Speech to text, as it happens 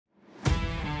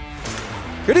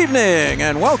Good evening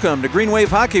and welcome to Greenwave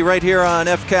Hockey right here on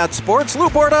FCAT Sports. Lou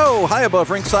Bordeaux, high above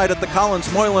ringside at the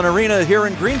Collins Moylan Arena here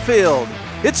in Greenfield.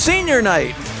 It's senior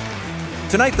night.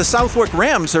 Tonight the Southwick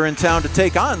Rams are in town to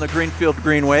take on the Greenfield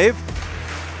Greenwave.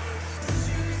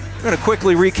 We're going to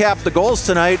quickly recap the goals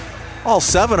tonight. All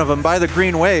 7 of them by the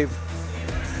Greenwave.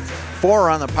 4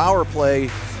 on the power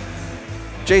play.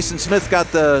 Jason Smith got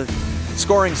the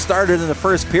scoring started in the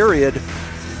first period.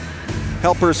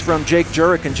 Helpers from Jake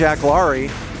Jurek and Jack Laurie.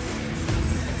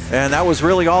 And that was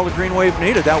really all the Greenwave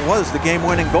needed. That was the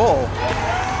game-winning goal.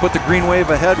 Put the Greenwave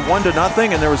ahead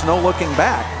 1-0, and there was no looking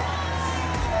back.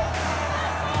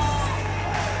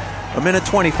 A minute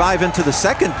 25 into the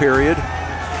second period,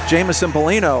 Jamison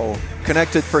Bellino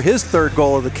connected for his 3rd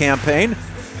goal of the campaign.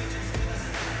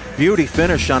 Beauty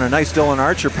finish on a nice Dylan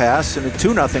Archer pass and a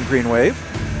 2-0 Greenwave.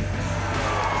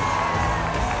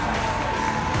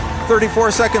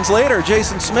 34 seconds later,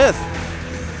 Jason Smith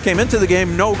came into the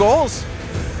game, no goals.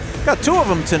 Got 2 of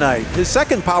them tonight. His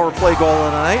 2nd power play goal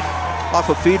of the night, off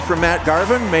a feed from Matt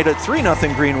Garvin, made it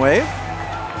 3-0 Greenwave.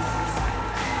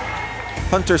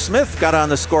 Hunter Smith got on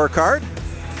the scorecard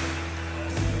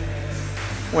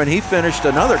when he finished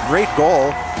another great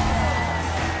goal.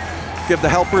 Give the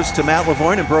helpers to Matt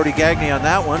Lavoine and Brody Gagne on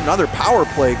that one. Another power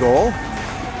play goal.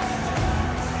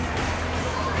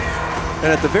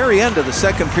 And at the very end of the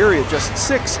second period, just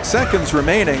 6 seconds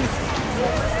remaining,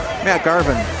 Matt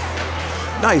Garvin,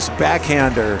 nice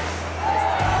backhander.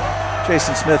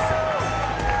 Jason Smith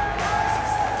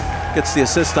gets the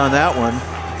assist on that one.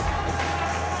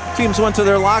 Teams went to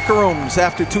their locker rooms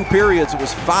after 2 periods. It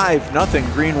was 5-0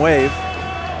 Greenwave.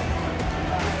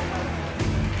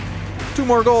 2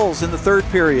 more goals in the 3rd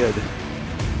period.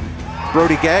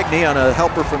 Brody Gagne on a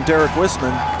helper from Derek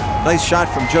Wisman. Nice shot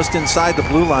from just inside the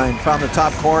blue line, found the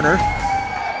top corner.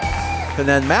 And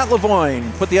then Matt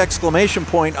Lavoine put the exclamation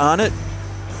point on it.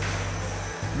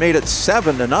 Made it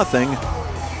 7-0.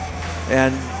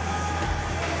 And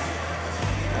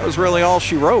that was really all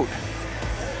she wrote.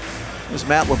 It was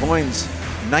Matt Lavoine's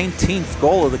 19th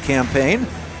goal of the campaign.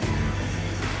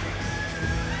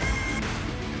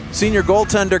 Senior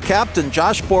goaltender captain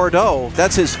Josh Bordeaux,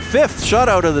 that's his 5th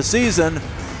shutout of the season.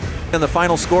 And the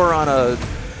final score on a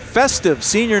festive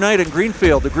senior night in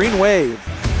Greenfield. The Greenwave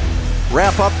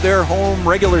wrap up their home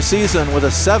regular season with a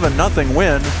 7-0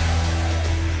 win.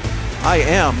 I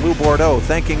am Lou Bordeaux,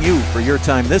 thanking you for your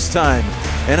time this time.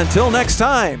 And until next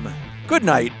time, good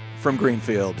night from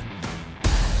Greenfield.